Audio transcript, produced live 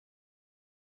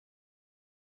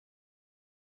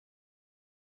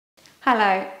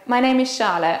Hello, my name is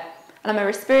Charlotte and I'm a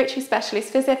respiratory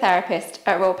specialist physiotherapist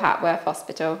at Royal Papworth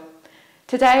Hospital.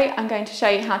 Today I'm going to show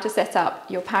you how to set up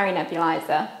your Parry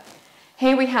nebuliser.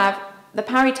 Here we have the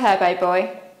Parry Turbo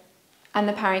Boy and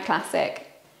the Parry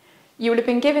Classic. You will have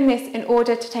been given this in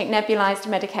order to take nebulized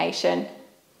medication.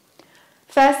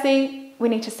 Firstly, we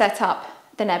need to set up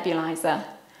the nebuliser.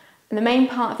 And the main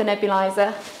part of the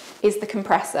nebuliser is the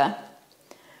compressor.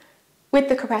 With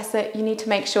the compressor, you need to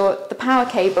make sure the power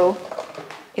cable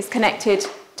is connected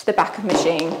to the back of the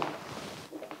machine.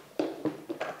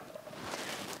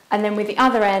 And then with the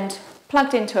other end,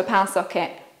 plugged into a power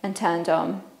socket and turned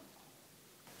on.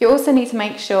 You also need to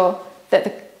make sure that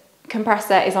the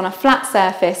compressor is on a flat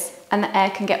surface and the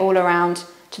air can get all around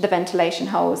to the ventilation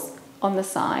holes on the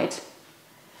side.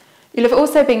 You'll have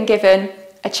also been given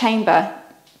a chamber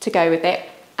to go with it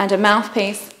and a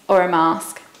mouthpiece or a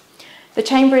mask. The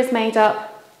chamber is made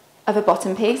up of a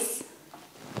bottom piece,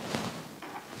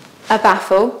 a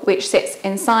baffle which sits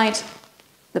inside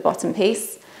the bottom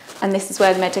piece, and this is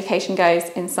where the medication goes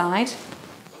inside.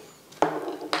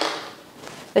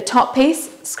 The top piece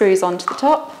screws onto the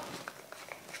top,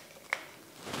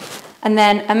 and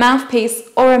then a mouthpiece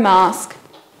or a mask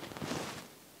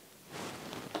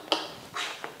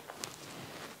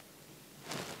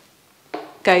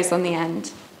goes on the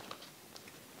end.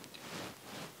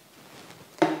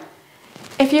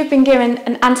 If you've been given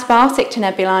an antibiotic to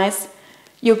nebulise,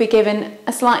 you'll be given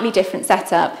a slightly different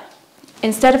setup.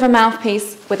 Instead of a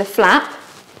mouthpiece with a flap,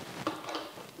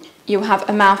 you'll have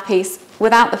a mouthpiece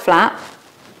without the flap,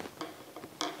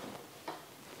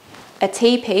 a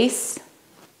T-piece,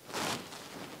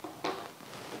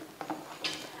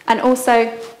 and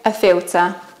also a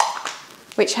filter,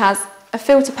 which has a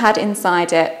filter pad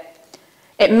inside it.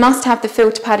 It must have the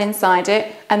filter pad inside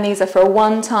it, and these are for a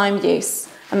one-time use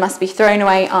and must be thrown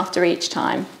away after each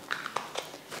time.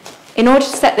 In order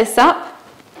to set this up,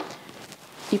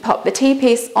 you pop the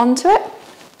T-piece onto it.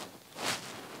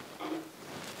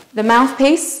 The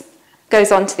mouthpiece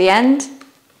goes onto the end,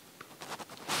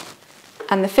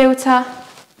 and the filter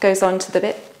goes onto the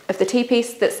bit of the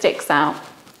T-piece that sticks out.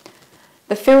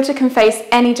 The filter can face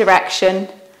any direction,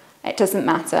 it doesn't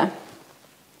matter.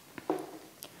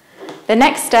 The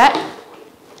next step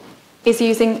is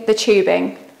using the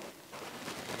tubing.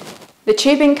 The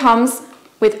tubing comes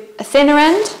with a thinner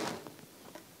end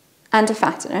and a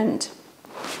fatter end.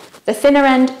 The thinner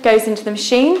end goes into the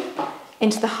machine,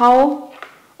 into the hole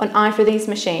on either of these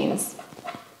machines.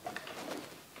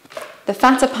 The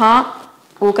fatter part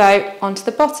will go onto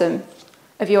the bottom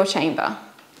of your chamber.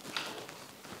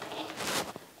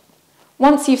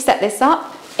 Once you've set this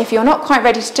up, if you're not quite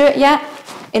ready to do it yet,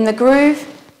 in the groove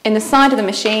in the side of the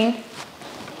machine,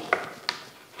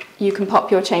 you can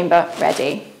pop your chamber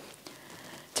ready.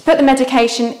 To put the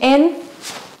medication in,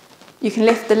 you can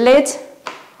lift the lid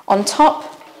on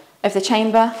top of the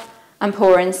chamber and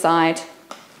pour inside.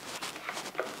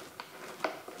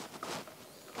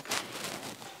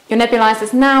 Your nebuliser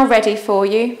is now ready for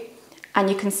you,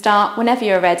 and you can start whenever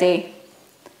you're ready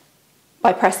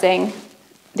by pressing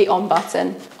the on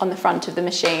button on the front of the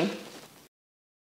machine.